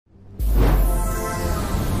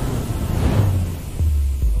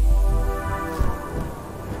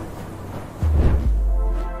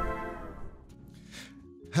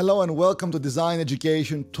Hello and welcome to Design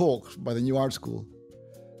Education Talks by the New Art School.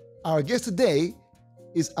 Our guest today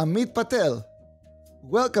is Amit Patel.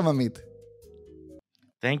 Welcome, Amit.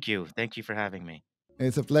 Thank you. Thank you for having me.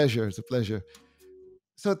 It's a pleasure. It's a pleasure.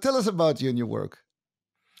 So tell us about you and your work.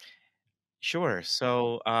 Sure.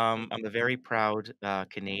 I'm a very proud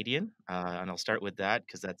Canadian, and I'll start with that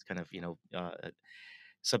because that's kind of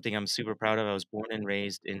something I'm super proud of. I was born and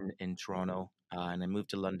raised in Toronto, and I moved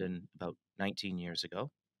to London about 19 years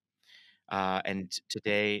ago. And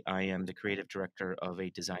today I am the creative director of a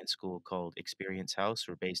design school called Experience House.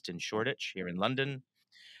 We're based in Shoreditch here in London.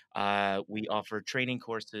 We offer training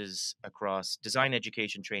courses across design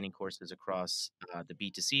education training courses across the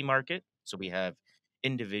B2C market. So we have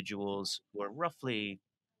individuals who are roughly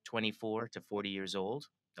 24 to 40 years old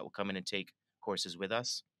that will come in and take courses with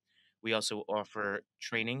us. We also offer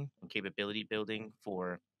training and capability building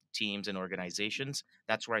for teams and organizations.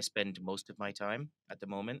 That's where I spend most of my time at the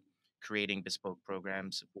moment, creating bespoke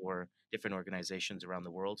programs for different organizations around the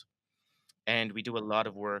world. And we do a lot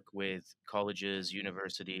of work with colleges,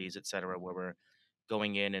 universities, et cetera, where we're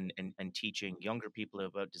going in and teaching younger people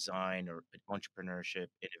about design or entrepreneurship,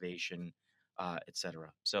 innovation, et cetera.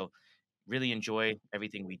 So really enjoy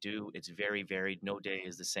everything we do. It's very varied. No day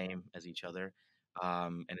is the same as each other.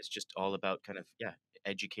 And it's just all about kind of, yeah,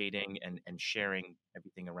 educating and sharing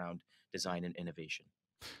everything around design and innovation.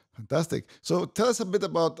 Fantastic. So tell us a bit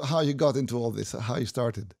about how you got into all this, how you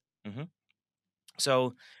started. hmm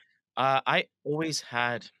So I always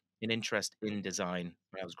had an interest in design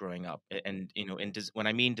when I was growing up, and when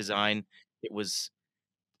I mean design, it was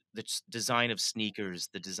the design of sneakers,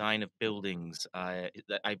 the design of buildings. I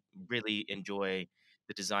really enjoy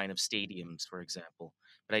the design of stadiums, for example.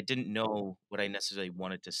 But I didn't know what I necessarily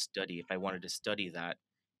wanted to study. If I wanted to study that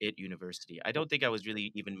at university, I don't think I was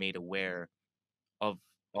really even made aware of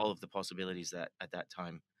all of the possibilities that at that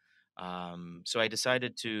time. So I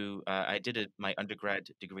decided to. I did my undergrad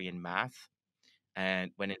degree in math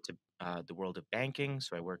and went into the world of banking.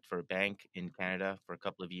 So I worked for a bank in Canada for a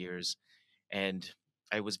couple of years, and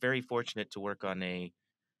I was very fortunate to work on a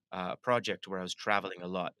project where I was traveling a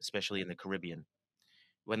lot, especially in the Caribbean.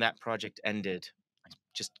 When that project ended, I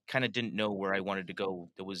just kind of didn't know where I wanted to go.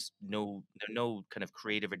 There were no kind of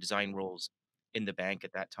creative or design roles in the bank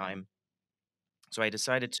at that time, so I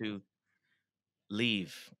decided to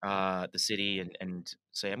leave the city and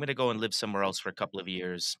say I'm going to go and live somewhere else for a couple of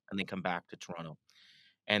years and then come back to Toronto.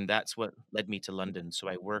 And that's what led me to London. So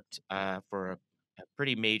I worked for a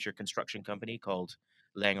pretty major construction company called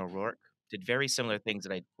Lang O'Rourke. Did very similar things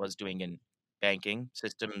that I was doing in banking,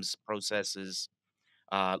 systems, processes,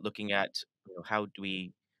 looking at how do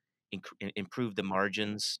we improve the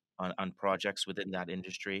margins on projects within that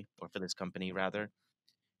industry or for this company rather,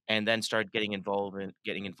 and then started getting involved in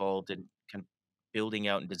kind of building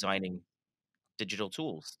out and designing digital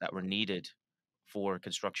tools that were needed for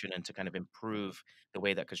construction and to kind of improve the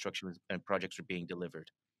way that and projects were being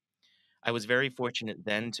delivered. I was very fortunate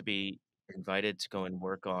then to be invited to go and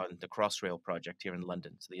work on the Crossrail project here in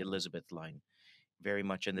London, so the Elizabeth line, very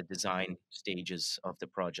much in the design stages of the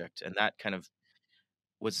project. And that kind of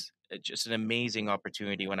was just an amazing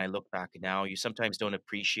opportunity when I look back now. You sometimes don't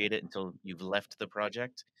appreciate it until you've left the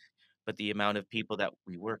project, but the amount of people that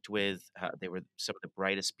we worked with, they were some of the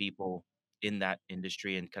brightest people in that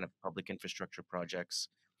industry and kind of public infrastructure projects.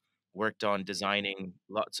 Worked on designing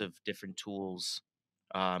lots of different tools.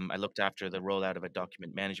 I looked after the rollout of a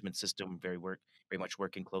document management system, very much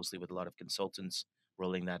working closely with a lot of consultants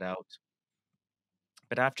rolling that out.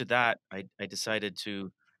 But after that, I decided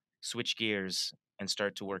to switch gears and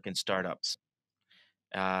start to work in startups.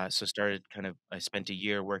 So started kind of I spent a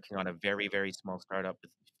year working on a very very small startup with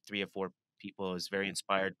 3 or 4 people. I was very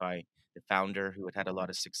inspired by the founder who had had a lot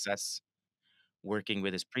of success working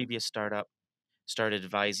with his previous startup, started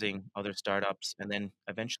advising other startups, and then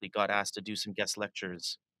eventually got asked to do some guest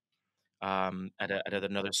lectures at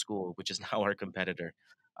another school, which is now our competitor.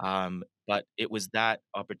 But it was that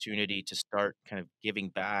opportunity to start kind of giving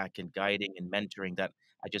back and guiding and mentoring that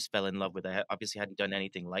I just fell in love with. Obviously hadn't done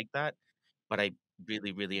anything like that, but I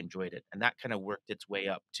really, really enjoyed it. And that kind of worked its way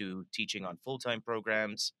up to teaching on full time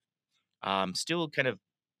programs, still kind of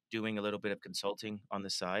doing a little bit of consulting on the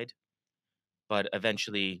side, but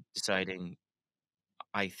eventually deciding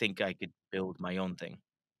I think I could build my own thing.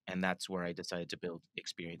 And that's where I decided to build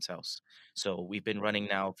Experience House. So we've been running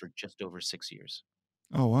now for just over 6 years.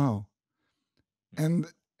 Oh, wow. And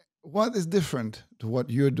what is different to what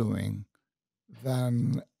you're doing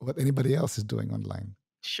than what anybody else is doing online?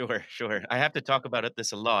 Sure, sure. I have to talk about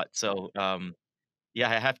this a lot. Yeah,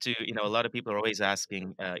 I have to, a lot of people are always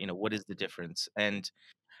asking, what is the difference? And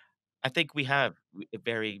I think we have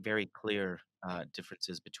very, very clear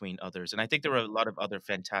differences between others. And I think there are a lot of other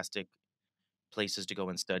fantastic places to go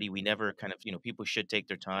and study. We never kind of, people should take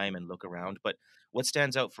their time and look around. But what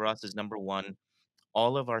stands out for us is number one,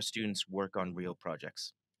 all of our students work on real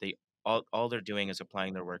projects. They all they're doing is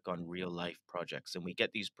applying their work on real life projects. And we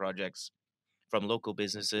get these projects from local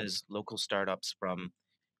businesses, local startups, from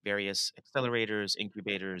various accelerators,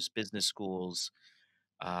 incubators, business schools,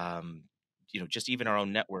 um, just even our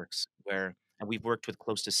own networks where and we've worked with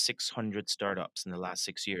close to 600 startups in the last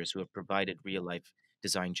 6 years who have provided real life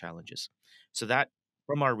design challenges. So that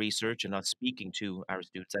from our research and us speaking to our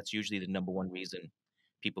students, that's usually the number one reason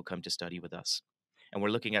people come to study with us. And we're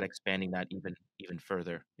looking at expanding that even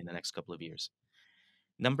further in the next couple of years.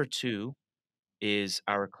 Number two is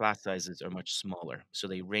our class sizes are much smaller. So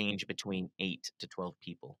they range between 8 to 12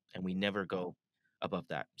 people, and we never go above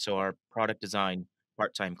that. So our product design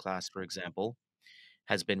part-time class, for example,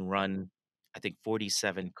 has been run, I think,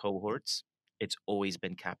 47 cohorts. It's always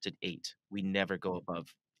been capped at 8. We never go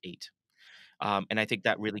above 8. And I think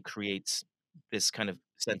that really creates this kind of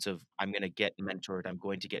sense of I'm going to get mentored, I'm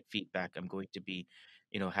going to get feedback, I'm going to be,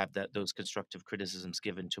 have that those constructive criticisms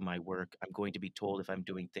given to my work. I'm going to be told if I'm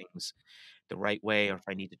doing things the right way or if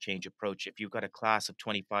I need to change approach. If you've got a class of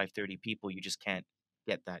 25, 30 people, you just can't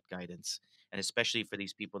get that guidance. And especially for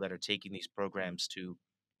these people that are taking these programs to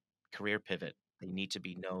career pivot, they need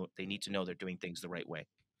to know they're doing things the right way.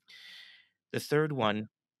 The third one,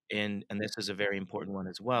 and this is a very important one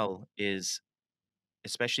as well, is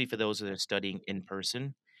especially for those that are studying in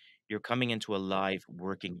person, you're coming into a live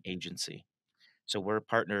working agency. So we're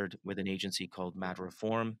partnered with an agency called Matter of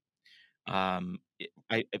Form. In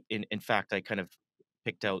fact, I kind of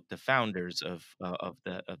picked out the founders of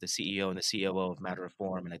the CEO and the COO of Matter of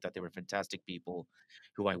Form, and I thought they were fantastic people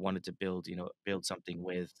who I wanted to build something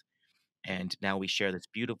with. And now we share this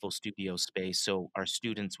beautiful studio space. So our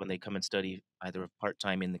students, when they come and study either part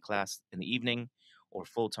time in the class in the evening or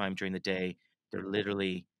full time during the day, they're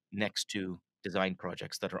literally next to design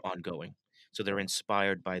projects that are ongoing. So they're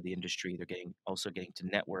inspired by the industry. They're getting to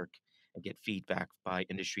network and get feedback by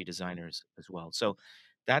industry designers as well. So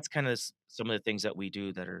that's kind of some of the things that we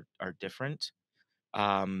do that are different.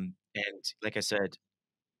 And like I said,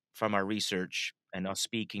 from our research and us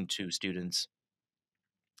speaking to students,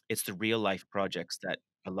 it's the real life projects that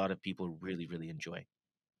a lot of people really, really enjoy.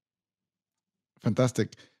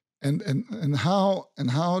 Fantastic. And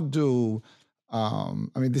how do I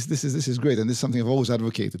mean this is great, and this is something I've always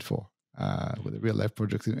advocated for with the real life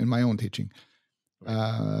projects in my own teaching.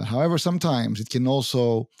 Right. However, sometimes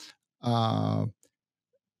uh,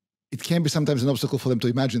 it can be sometimes an obstacle for them to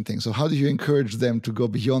imagine things. So how do you encourage them to go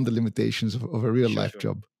beyond the limitations of a real Sure. life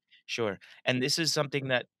job? Sure. And this is something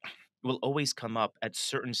that will always come up at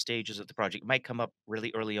certain stages of the project. It might come up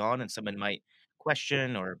really early on, and someone might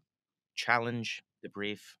question or challenge the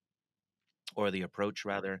brief or the approach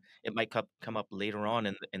rather. It might come up later on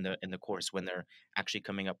in the course when they're actually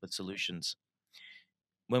coming up with solutions.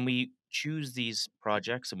 When we choose these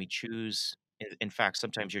projects and we choose in fact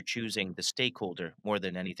sometimes you're choosing the stakeholder more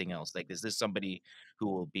than anything else, like is this somebody who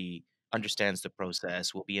will be understands the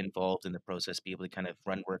process, will be involved in the process, be able to kind of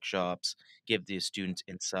run workshops, give the students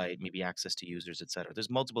insight, maybe access to users, etc. There's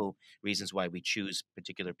multiple reasons why we choose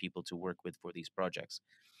particular people to work with for these projects,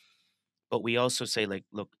 but we also say like,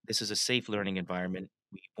 look, this is a safe learning environment.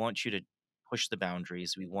 We want you to push the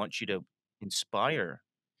boundaries, we want you to inspire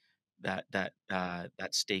that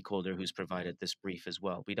stakeholder who's provided this brief as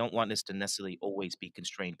well. We don't want this to necessarily always be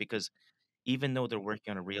constrained because even though they're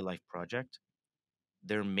working on a real life project,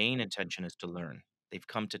 their main intention is to learn. They've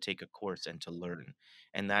come to take a course and to learn.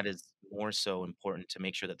 And that is more so important to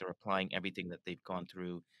make sure that they're applying everything that they've gone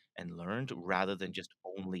through and learned rather than just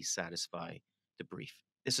only satisfy the brief.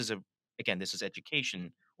 This is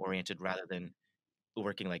education oriented rather than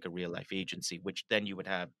working like a real life agency, which then you would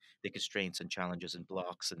have the constraints and challenges and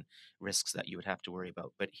blocks and risks that you would have to worry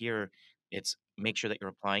about. But here, it's make sure that you're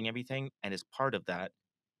applying everything. And as part of that,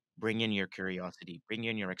 bring in your curiosity, bring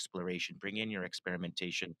in your exploration, bring in your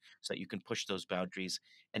experimentation so that you can push those boundaries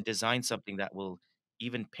and design something that will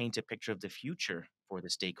even paint a picture of the future for the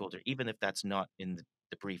stakeholder, even if that's not in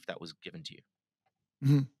the brief that was given to you.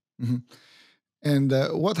 Mhm, mhm. And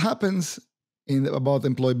what happens in about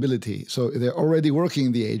employability? So they're already working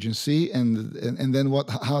in the agency, and then what?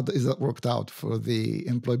 How is that worked out for the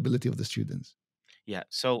employability of the students? Yeah.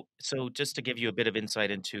 So just to give you a bit of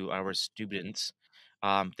insight into our students,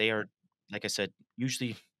 they are, like I said,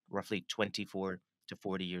 usually roughly 24 to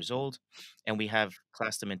 40 years old, and we have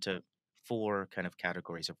classed them into four kind of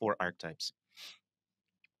categories or four archetypes.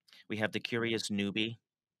 We have the curious newbie,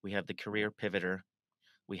 we have the career pivoter,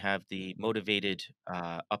 we have the motivated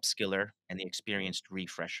upskiller, and the experienced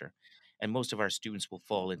refresher. And most of our students will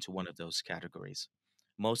fall into one of those categories.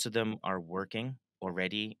 Most of them are working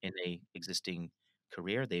already in a existing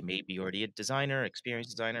career. They may be already a designer,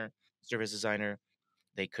 experienced designer, service designer.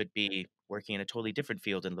 They could be working in a totally different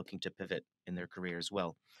field and looking to pivot in their career as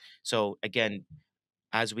well. So again,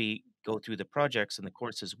 as we go through the projects and the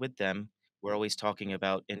courses with them, we're always talking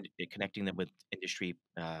about connecting them with industry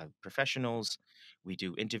professionals. We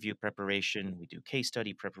do interview preparation, we do case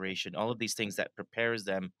study preparation, all of these things that prepares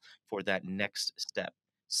them for that next step.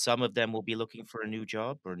 Some of them will be looking for a new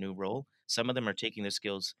job or a new role. Some of them are taking their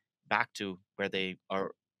skills back to where they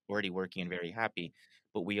are already working and very happy.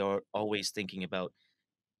 But we are always thinking about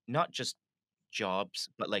not just jobs,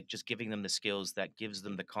 but like just giving them the skills that gives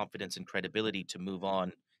them the confidence and credibility to move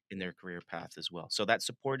on in their career path as well. So that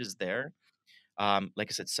support is there. Like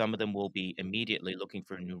I said, some of them will be immediately looking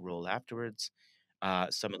for a new role afterwards.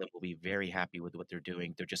 Some of them will be very happy with what they're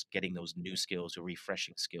doing. They're just getting those new skills or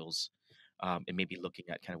refreshing skills, and maybe looking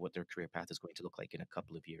at kind of what their career path is going to look like in a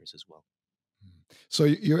couple of years as well. So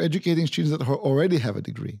you're educating students that already have a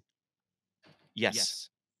degree. Yes,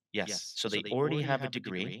 yes. So they already have a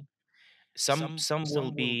degree. Some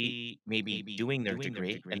will be maybe doing their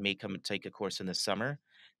degree and may come and take a course in the summer.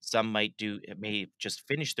 Some may just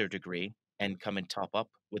finish their degree and come and top up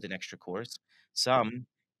with an extra course. Some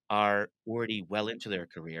are already well into their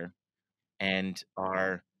career and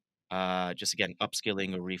are just again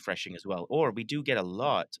upskilling or refreshing as well. Or we do get a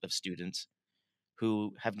lot of students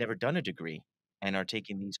who have never done a degree and are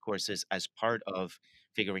taking these courses as part of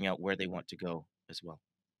figuring out where they want to go as well.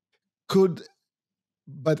 Could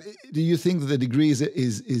But do you think that the degree is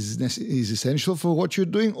essential for what you're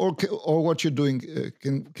doing, or what you're doing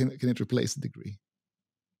can it replace the degree?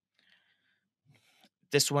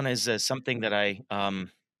 This one is something that I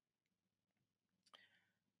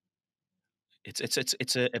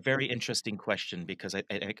it's a very interesting question because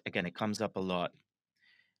again it comes up a lot.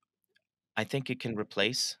 I think it can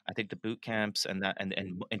replace. I think the boot camps and that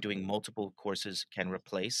and doing multiple courses can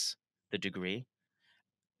replace the degree.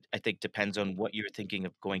 I think depends on what you're thinking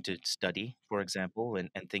of going to study, for example,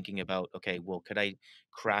 and thinking about, okay, well, could I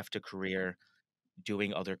craft a career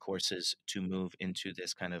doing other courses to move into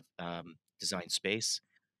this kind of design space?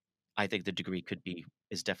 I think the degree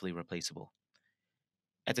is definitely replaceable.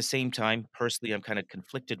 At the same time, personally, I'm kind of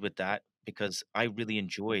conflicted with that because I really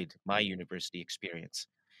enjoyed my university experience.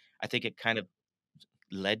 I think it kind of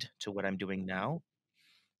led to what I'm doing now,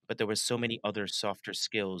 but there were so many other softer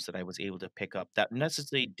skills that I was able to pick up that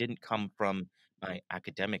necessarily didn't come from my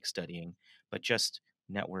academic studying, but just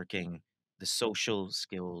networking, the social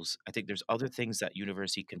skills. I think there's other things that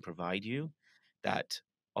university can provide you that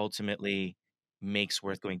ultimately makes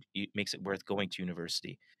it worth going to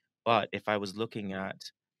university. But if I was looking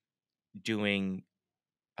at doing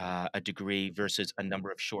a degree versus a number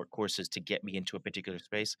of short courses to get me into a particular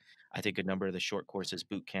space, I think a number of the short courses,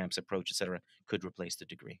 boot camps, approach, etc., could replace the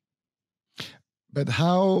degree. But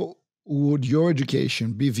how would your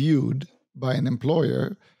education be viewed by an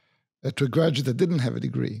employer to a graduate that didn't have a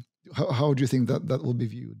degree? How do you think that will be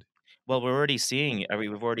viewed? Well, we're already seeing. I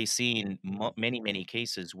mean, we've already seen many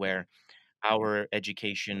cases where our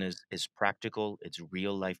education is practical. It's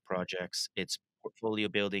real life projects. It's portfolio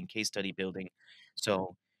building, case study building.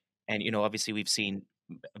 So, and obviously, we've seen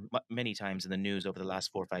many times in the news over the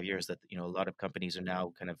last 4 or 5 years that a lot of companies are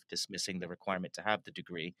now kind of dismissing the requirement to have the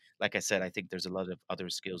degree. Like I said, I think there's a lot of other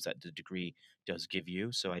skills that the degree does give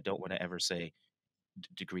you. So I don't want to ever say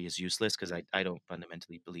degree is useless because I don't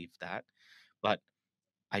fundamentally believe that. But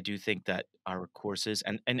I do think that our courses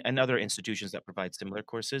and other institutions that provide similar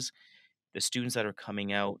courses, the students that are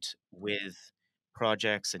coming out with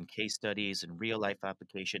projects and case studies and real life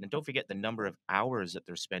application, and don't forget the number of hours that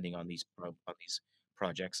they're spending on these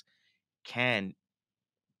projects, can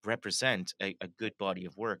represent a good body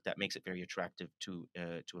of work that makes it very attractive to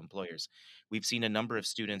employers. We've seen a number of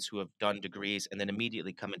students who have done degrees and then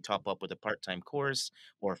immediately come and top up with a part-time course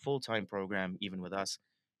or a full-time program, even with us,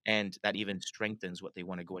 and that even strengthens what they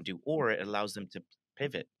want to go and do, or it allows them to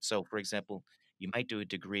pivot. So, for example, you might do a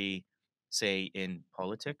degree, say, in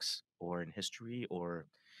politics or in history or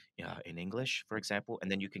in English, for example, and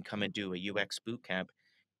then you can come and do a UX boot camp,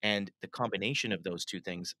 and the combination of those two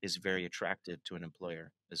things is very attractive to an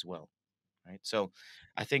employer as well, right? So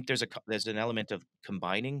I think there's an element of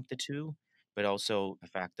combining the two, but also the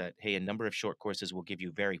fact that, hey, a number of short courses will give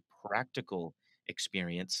you very practical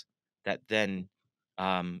experience that then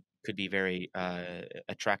could be very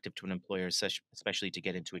attractive to an employer, especially to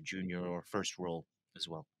get into a junior or first role as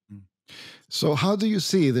well. So, how do you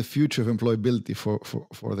see the future of employability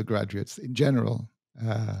for the graduates in general?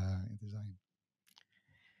 in design?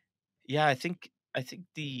 Yeah, I think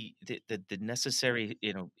the necessary,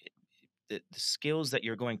 the skills that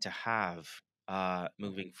you're going to have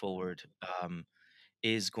moving forward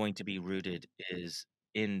is going to be rooted is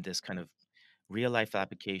in this kind of real life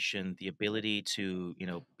application, the ability to,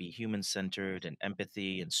 be human centered and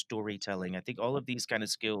empathy and storytelling. I think all of these kind of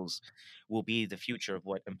skills will be the future of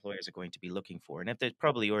what employers are going to be looking for. And if there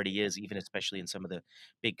probably already is, even especially in some of the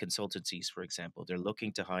big consultancies, for example, they're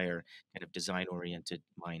looking to hire kind of design oriented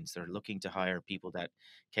minds. They're looking to hire people that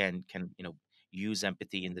can, use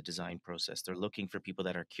empathy in the design process. They're looking for people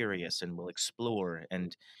that are curious and will explore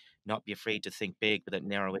and not be afraid to think big, but that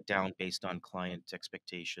narrow it down based on client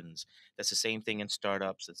expectations. That's the same thing in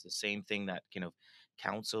startups. It's the same thing that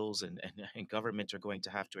councils and government are going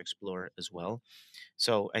to have to explore as well.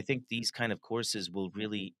 So I think these kind of courses will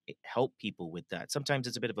really help people with that. Sometimes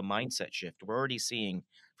it's a bit of a mindset shift. We're already seeing,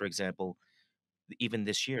 for example, even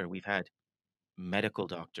this year, we've had medical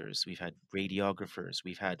doctors, we've had radiographers,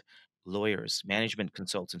 we've had lawyers, management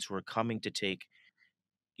consultants who are coming to take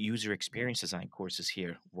user experience design courses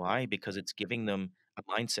here. Why? Because it's giving them a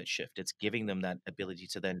mindset shift. It's giving them that ability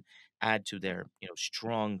to then add to their,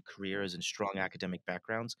 strong careers and strong academic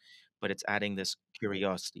backgrounds, but it's adding this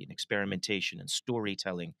curiosity and experimentation and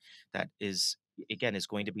storytelling that is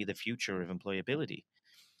going to be the future of employability.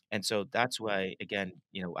 And so that's why, again,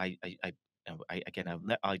 I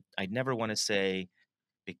never want to say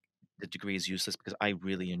bec- the degree is useless because I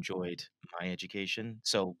really enjoyed my education.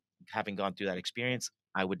 So having gone through that experience,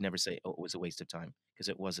 I would never say, oh, it was a waste of time because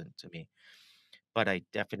it wasn't to me. But I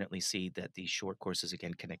definitely see that these short courses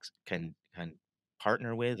again can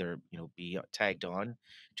partner with or be tagged on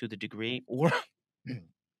to the degree or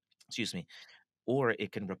excuse me, or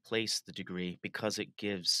it can replace the degree because it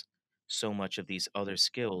gives so much of these other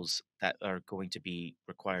skills that are going to be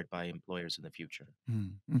required by employers in the future.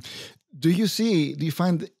 Mm. Mm. Do you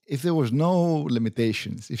find if there was no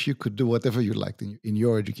limitations, if you could do whatever you liked in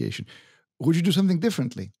your education, would you do something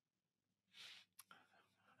differently?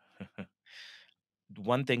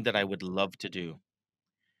 One thing that I would love to do,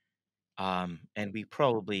 and we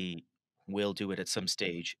probably will do it at some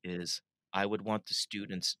stage, is I would want the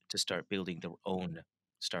students to start building their own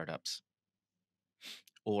startups,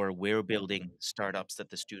 or we're building startups that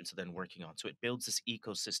the students are then working on. So it builds this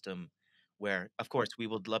ecosystem where, of course, we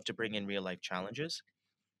would love to bring in real life challenges,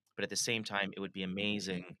 but at the same time, it would be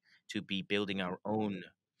amazing to be building our own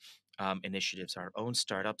initiatives, our own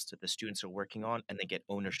startups that the students are working on and they get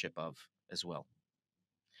ownership of as well.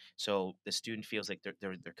 So the student feels like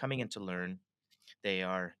they're coming in to learn. They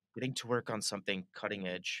are getting to work on something cutting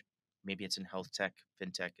edge. Maybe it's in health tech,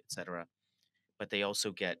 fintech, etc. But they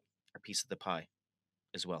also get a piece of the pie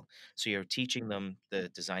as well. So you're teaching them the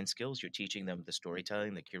design skills, you're teaching them the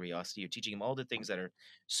storytelling, the curiosity, you're teaching them all the things that are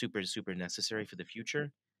super, super necessary for the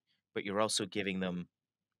future, but you're also giving them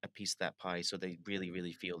a piece of that pie so they really,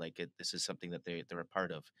 really feel like this is something that they're a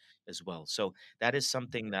part of as well. So that is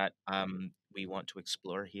something that we want to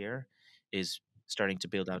explore here is starting to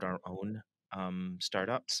build out our own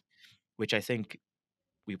startups, which I think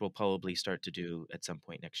we will probably start to do at some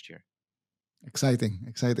point next year. Exciting,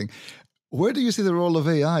 exciting. Where do you see the role of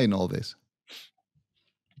AI in all this?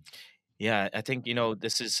 Yeah, I think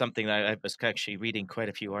this is something that I was actually reading quite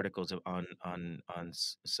a few articles on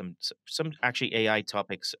some actually AI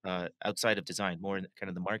topics outside of design, more in kind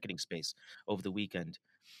of the marketing space over the weekend.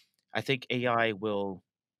 I think AI will,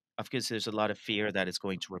 of course, there's a lot of fear that it's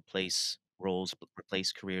going to replace roles,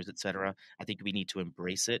 replace careers, etc. I think we need to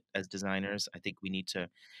embrace it as designers. I think we need to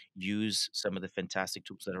use some of the fantastic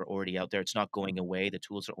tools that are already out there. It's not going away. The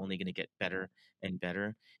tools are only going to get better and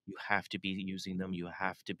better. You have to be using them. You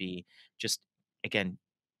have to be just, again,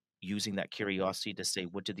 using that curiosity to say,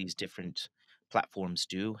 what do these different platforms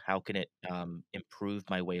do? How can it improve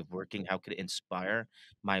my way of working? How can it inspire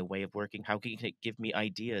my way of working? How can it give me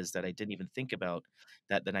ideas that I didn't even think about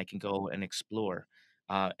that then I can go and explore?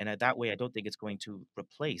 That way, I don't think it's going to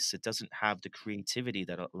replace. It doesn't have the creativity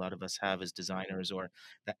that a lot of us have as designers, or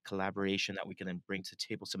that collaboration that we can then bring to the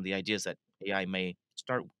table. Some of the ideas that AI may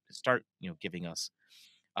start giving us.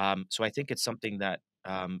 So I think it's something that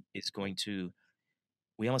is going to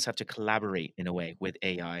we almost have to collaborate in a way with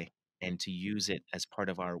AI and to use it as part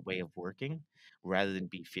of our way of working rather than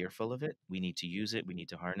be fearful of it. We need to use it, we need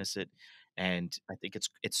to harness it. And I think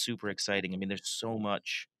it's super exciting. I mean, there's so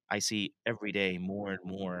much I see every day, more and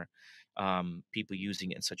more people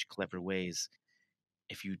using it in such clever ways.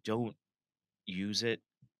 If you don't use it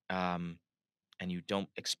um, and you don't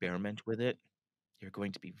experiment with it, you're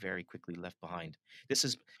going to be very quickly left behind. This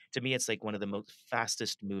is, to me, it's like one of the most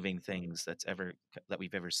fastest moving things that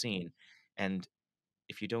we've ever seen. And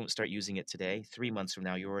if you don't start using it today, 3 months from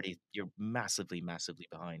now, you're massively, massively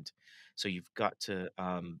behind. So you've got to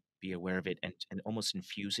be aware of it and almost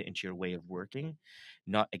infuse it into your way of working.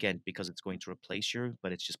 Not again because it's going to replace you,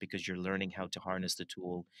 but it's just because you're learning how to harness the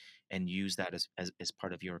tool and use that as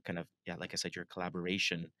part of your kind of, yeah, like I said, your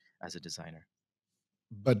collaboration as a designer.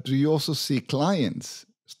 But do you also see clients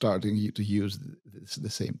starting to use the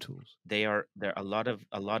same tools? There a lot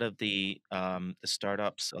of the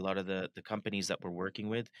startups, a lot of the companies that we're working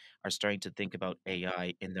with are starting to think about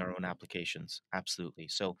AI in their own applications. Absolutely.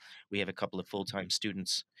 So we have a couple of full-time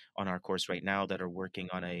students on our course right now that are working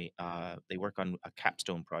on they work on a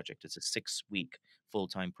capstone project. It's a 6-week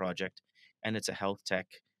full-time project, and it's a health tech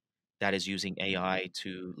that is using AI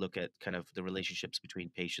to look at kind of the relationships between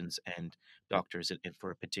patients and doctors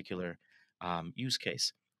for a particular use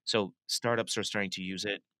case. So startups are starting to use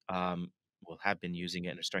it, well, have been using it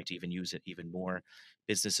and are starting to even use it even more.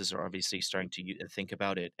 Businesses are obviously starting to think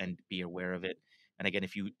about it and be aware of it. And again,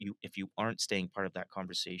 if you aren't staying part of that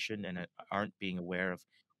conversation and aren't being aware of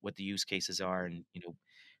what the use cases are and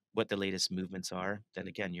what the latest movements are, then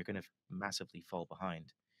again, you're going to massively fall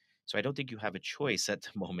behind. So I don't think you have a choice at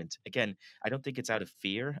the moment. Again, I don't think it's out of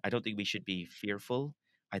fear. I don't think we should be fearful.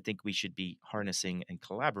 I think we should be harnessing and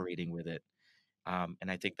collaborating with it. And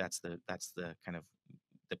I think that's the kind of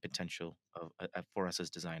the potential for us as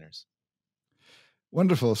designers.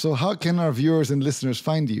 Wonderful. So, how can our viewers and listeners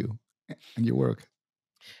find you and your work?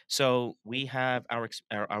 So we have our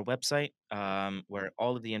website where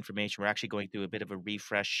all of the information. We're actually going through a bit of a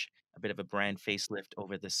refresh, a bit of a brand facelift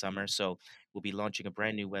over the summer. So we'll be launching a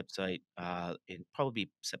brand new website in probably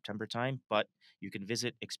September time. But you can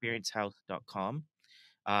visit experiencehouse.com.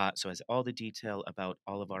 So it has all the detail about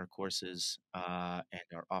all of our courses and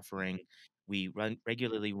our offering. We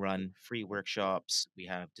regularly run free workshops. We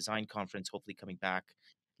have design conference hopefully coming back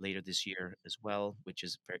later this year as well, which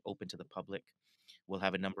is very open to the public. We'll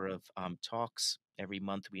have a number of talks every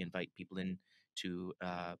month. We invite people in to.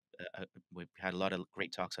 We've had a lot of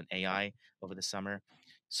great talks on AI over the summer,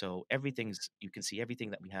 so you can see everything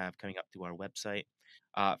that we have coming up through our website.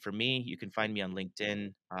 For me, you can find me on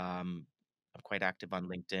LinkedIn. I'm quite active on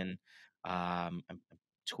LinkedIn.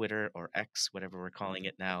 Twitter or X, whatever we're calling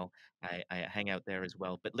it now. I hang out there as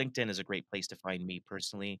well. But LinkedIn is a great place to find me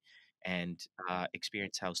personally, and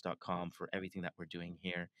experiencehouse.com for everything that we're doing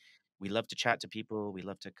here. We love to chat to people. We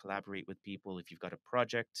love to collaborate with people. If you've got a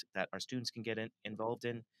project that our students can get involved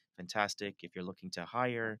in, fantastic. If you're looking to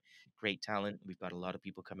hire great talent, we've got a lot of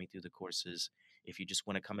people coming through the courses. If you just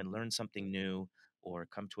want to come and learn something new or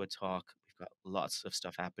come to a talk, we've got lots of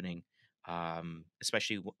stuff happening,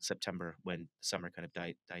 especially September when summer kind of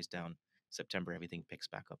dies down. September, everything picks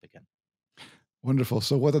back up again. Wonderful.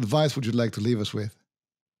 So, what advice would you like to leave us with?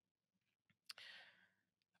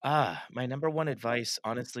 My number one advice,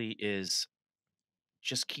 honestly, is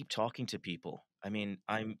just keep talking to people. I mean,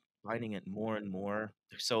 I'm finding it more and more.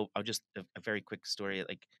 So I'll just a very quick story.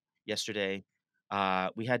 Like yesterday,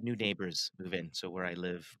 we had new neighbors move in. So where I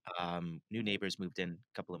live, new neighbors moved in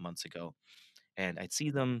a couple of months ago, and I'd see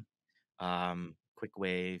them, quick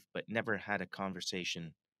wave, but never had a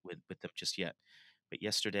conversation with them just yet. But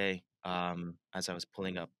yesterday, as I was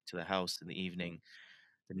pulling up to the house in the evening,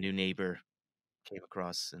 the new neighbor came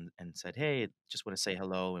across and said, "Hey, just want to say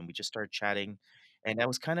hello." And we just started chatting. And I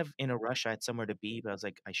was kind of in a rush. I had somewhere to be, but I was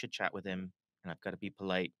like, I should chat with him and I've got to be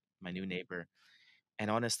polite, my new neighbor. And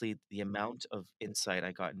honestly, the amount of insight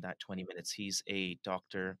I got in that 20 minutes, he's a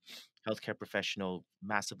doctor, healthcare professional,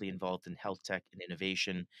 massively involved in health tech and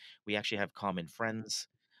innovation. We actually have common friends.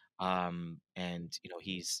 And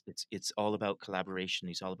it's all about collaboration.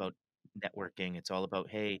 He's all about networking. It's all about,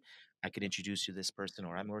 hey, I could introduce you to this person,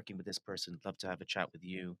 or I'm working with this person. Love to have a chat with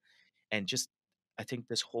you. And just I think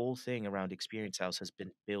this whole thing around Experience House has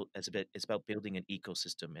been built as a bit. It's about building an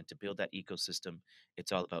ecosystem, and to build that ecosystem,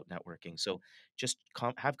 it's all about networking. So just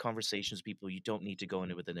have conversations with people. You don't need to go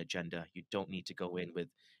in with an agenda. You don't need to go in with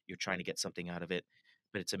you're trying to get something out of it.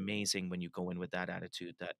 But it's amazing when you go in with that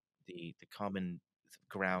attitude that the common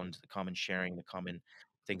ground, the common sharing, the common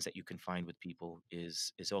things that you can find with people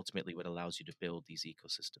is ultimately what allows you to build these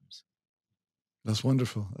ecosystems. That's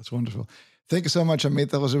wonderful. That's wonderful. Thank you so much, Amit.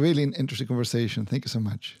 That was a really interesting conversation. Thank you so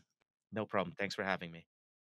much. No problem. Thanks for having me.